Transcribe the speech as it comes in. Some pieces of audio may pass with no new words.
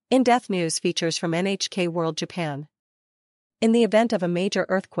In-depth news features from NHK World Japan. In the event of a major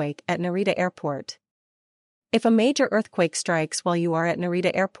earthquake at Narita Airport. If a major earthquake strikes while you are at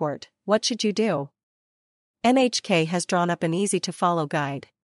Narita Airport, what should you do? NHK has drawn up an easy-to-follow guide.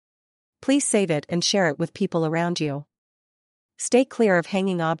 Please save it and share it with people around you. Stay clear of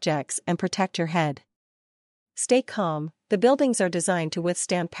hanging objects and protect your head. Stay calm, the buildings are designed to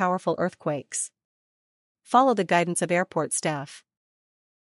withstand powerful earthquakes. Follow the guidance of airport staff.